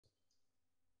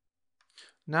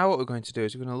Now what we're going to do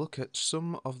is we're going to look at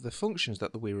some of the functions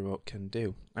that the Wii Remote can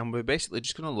do, and we're basically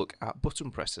just going to look at button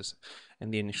presses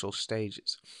in the initial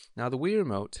stages. Now the Wii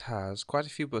Remote has quite a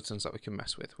few buttons that we can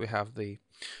mess with. We have the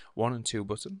 1 and 2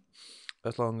 button,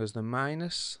 as long as the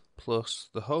minus, plus,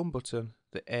 the home button,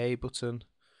 the A button,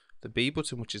 the B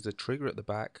button, which is the trigger at the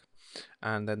back,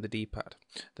 and then the D-pad.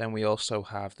 Then we also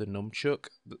have the nunchuck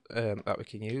that we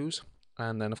can use,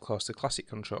 and then of course the classic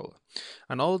controller.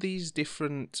 And all these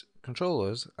different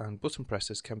controllers and button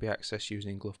presses can be accessed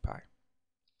using GlovePie.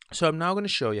 So I'm now going to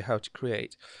show you how to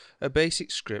create a basic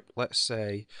script. Let's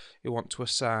say you want to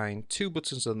assign 2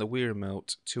 buttons on the Wii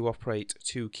Remote to operate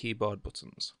 2 keyboard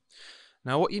buttons.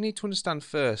 Now what you need to understand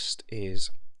first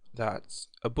is that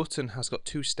a button has got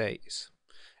 2 states.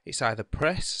 It's either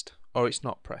pressed or it's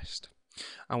not pressed.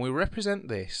 And we represent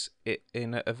this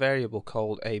in a variable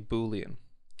called a boolean.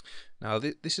 Now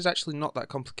this is actually not that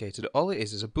complicated. All it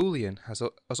is a boolean has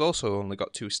also only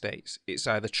got 2 states. It's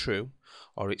either true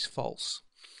or it's false.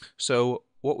 So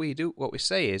what we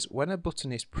say is when a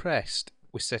button is pressed,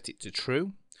 we set it to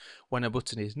true. When a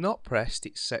button is not pressed,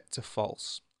 it's set to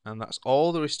false. And that's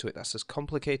all there is to it. That's as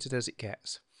complicated as it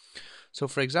gets. So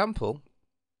for example,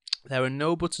 there are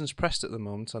no buttons pressed at the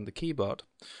moment on the keyboard,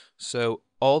 so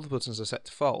all the buttons are set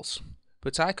to false.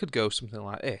 But I could go something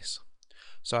like this.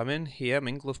 So I'm in here, I'm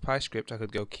in GlovePie script, I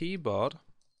could go keyboard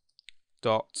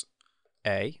dot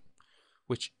A,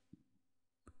 which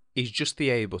is just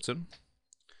the A button,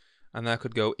 and then I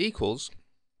could go equals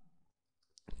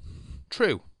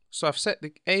true. So I've set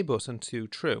the A button to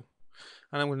true,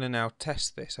 and I'm going to now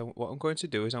test this. And what I'm going to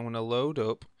do is I'm going to load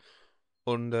up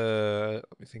under,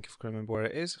 let me think if I can remember where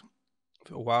it is.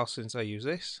 For a while since I use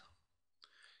this.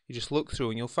 You just look through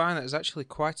and you'll find that there's actually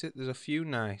there's a few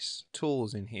nice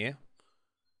tools in here.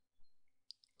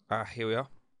 Here we are.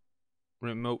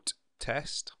 Remote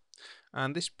test.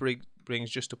 And this brings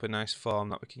just up a nice form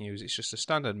that we can use. It's just a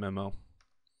standard memo.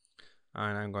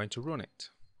 And I'm going to run it.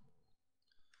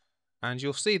 And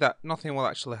you'll see that nothing will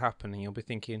actually happen, and you'll be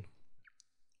thinking,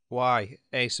 why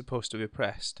A is supposed to be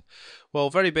pressed? Well,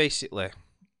 very basically,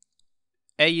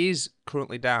 A is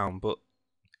currently down, but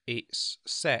it's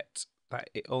set that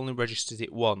it only registers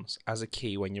it once as a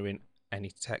key when you're in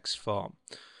any text form.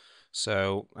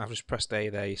 So I've just pressed A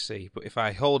there, you see. But if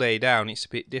I hold A down, it's a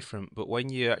bit different. But when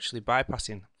you're actually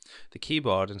bypassing the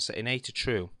keyboard and setting A to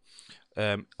true,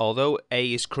 although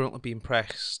A is currently being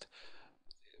pressed,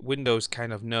 Windows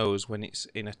kind of knows when it's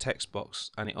in a text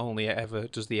box, and it only ever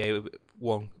does the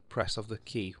A1 press of the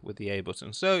key with the A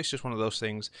button. So it's just one of those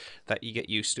things that you get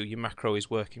used to. Your macro is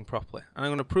working properly. And I'm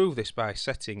going to prove this by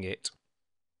setting it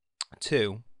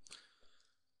to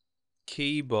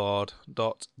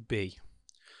keyboard.B.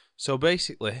 So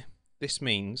basically, this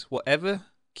means whatever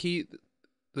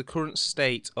the current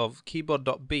state of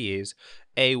keyboard.B is,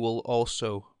 A will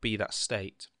also be that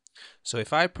state. So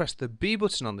if I press the B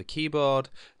button on the keyboard,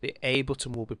 the A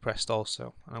button will be pressed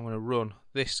also. And I'm going to run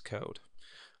this code.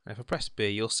 And if I press B,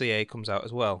 you'll see A comes out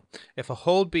as well. If I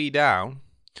hold B down,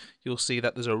 you'll see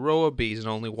that there's a row of B's and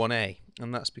only one A.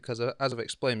 And that's because, as I've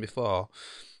explained before,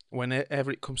 whenever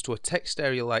it comes to a text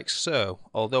area like so,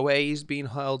 although A is being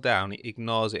held down, it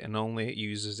ignores it and only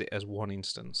uses it as one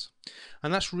instance.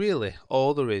 And that's really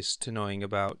all there is to knowing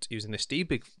about using this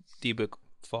debug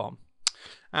form.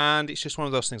 And it's just one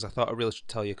of those things I thought I really should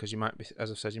tell you, because you might be,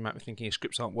 as I've said, you might be thinking your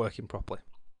scripts aren't working properly.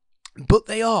 But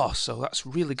they are, so that's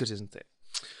really good, isn't it?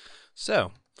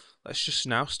 So let's just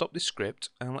now stop this script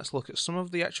and let's look at some of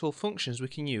the actual functions we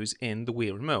can use in the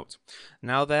Wii Remote.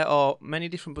 Now there are many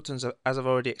different buttons, as I've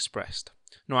already expressed.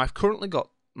 Now I've currently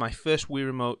got my first Wii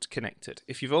Remote connected.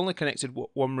 If you've only connected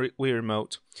one Wii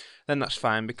Remote, then that's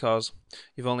fine, because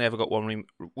you've only ever got one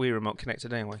Wii Remote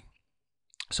connected anyway.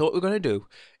 So what we're going to do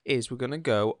is we're going to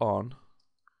go on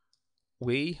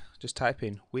just type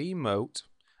in Wiimote,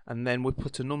 and then we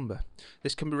put a number.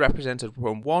 This can be represented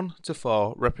from 1 to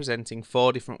 4, representing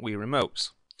 4 different Wii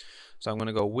Remotes. So I'm going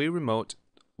to go Wii Remote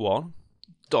 1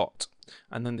 dot,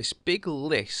 and then this big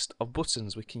list of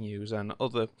buttons we can use and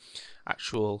other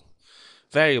actual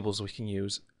variables we can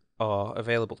use are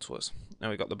available to us. Now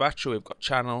we've got the battery, we've got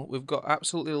channel, we've got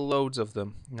absolutely loads of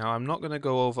them. Now I'm not going to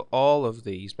go over all of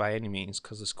these by any means,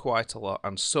 because there's quite a lot,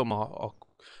 and some are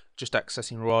just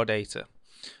accessing raw data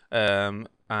and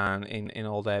in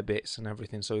all their bits and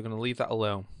everything, so we're going to leave that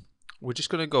alone. We're just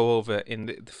going to go over in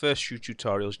the first few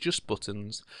tutorials just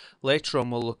buttons. Later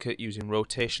on we'll look at using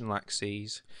rotational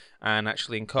axes and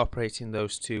actually incorporating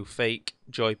those two fake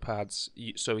joypads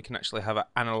so we can actually have an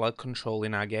analog control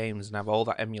in our games and have all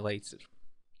that emulated.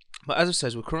 But as I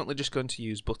said, we're currently just going to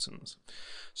use buttons.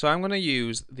 So I'm going to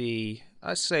use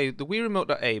let's say the Wii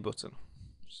Remote.A button.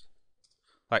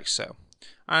 like so.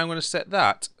 I'm going to set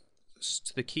that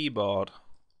to the keyboard.a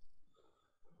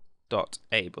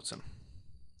button.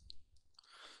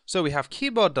 So we have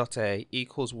keyboard.a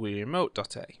equals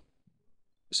WiiRemote.a.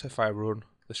 So if I run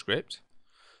the script,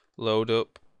 load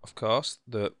up, of course,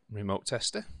 the remote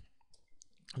tester.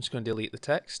 I'm just going to delete the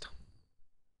text.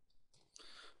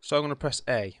 So I'm going to press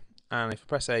A, and if I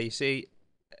press A, you see,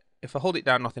 if I hold it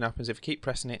down, nothing happens. If I keep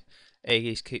pressing it,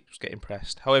 A keeps getting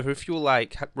pressed. However, if you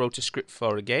wrote a script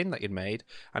for a game that you'd made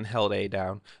and held A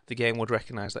down, the game would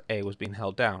recognize that A was being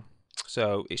held down.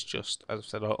 So it's just, as I've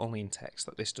said, only in text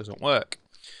that this doesn't work.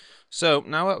 So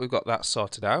now that we've got that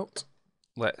sorted out,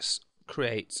 let's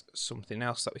create something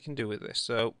else that we can do with this.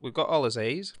 So we've got all as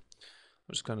A's.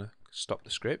 I'm just going to stop the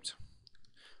script.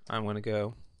 I'm going to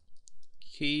go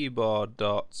keyboard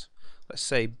dot, let's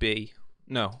say B,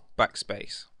 no,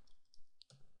 backspace.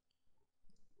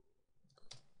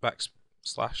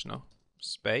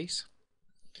 Space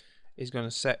is going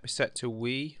to be set to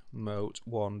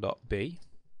WiiRemote1.b,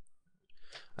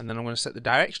 and then I'm going to set the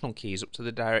directional keys up to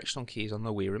the directional keys on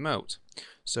the Wii Remote.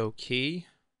 So keyboard.up,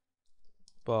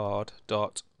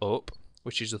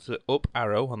 which is the up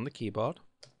arrow on the keyboard,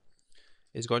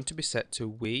 is going to be set to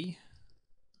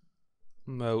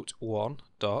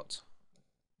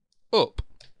WiiRemote1.up.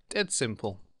 Dead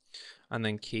simple. And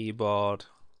then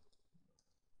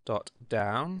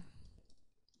keyboard.down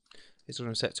is going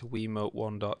to be set to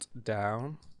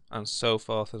WiiRemote1.down, and so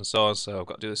forth and so on. So I've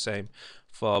got to do the same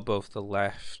for both the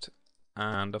left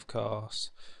and, of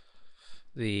course,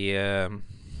 the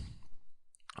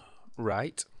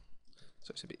right.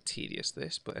 So it's a bit tedious,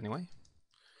 this, but anyway.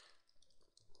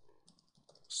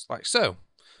 Just like so.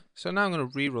 So now I'm going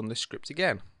to rerun this script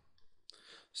again.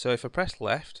 So if I press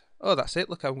left, oh, that's it.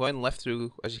 Look, I'm going left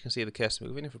through, as you can see, the cursor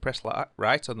moving. If I press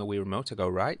right on the Wii Remote, I go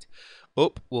right.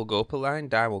 Up will go up a line,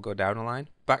 down will go down a line.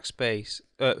 Backspace,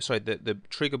 the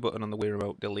trigger button on the Wii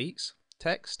Remote deletes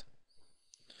text.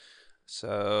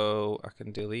 So I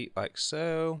can delete like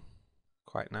so,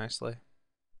 quite nicely.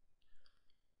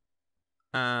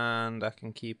 And I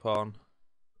can keep on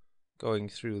going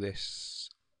through this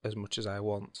as much as I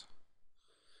want.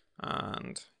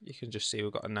 And you can just see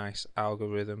we've got a nice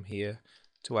algorithm here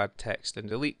to add text and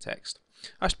delete text.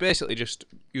 That's basically just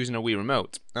using a Wii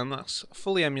Remote, and that's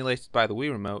fully emulated by the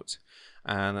Wii Remote,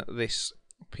 and this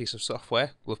piece of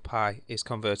software, GlovePie, is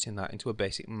converting that into a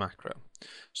basic macro.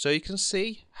 So you can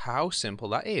see how simple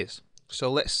that is.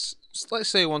 So let's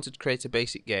say we wanted to create a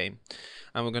basic game,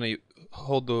 and we're going to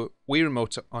hold the Wii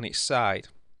Remote on its side.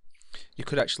 You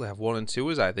could actually have 1 and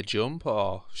 2 as either jump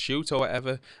or shoot or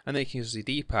whatever, and then you can use the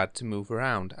D-pad to move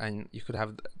around, and you could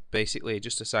have basically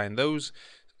just assign those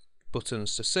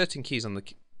buttons to certain keys on the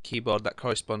keyboard that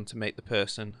correspond to make the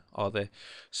person or the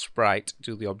sprite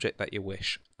do the object that you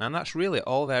wish. And that's really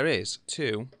all there is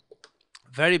to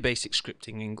very basic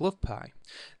scripting in GlovePie.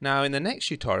 Now in the next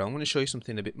tutorial I'm going to show you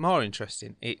something a bit more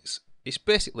interesting. It's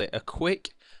basically a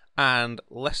quick and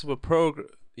less of a program.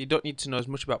 You don't need to know as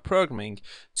much about programming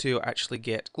to actually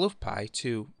get GlovePie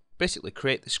to basically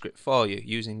create the script for you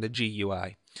using the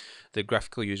GUI, the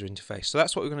graphical user interface. So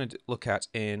that's what we're going to look at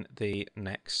in the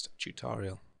next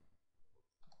tutorial.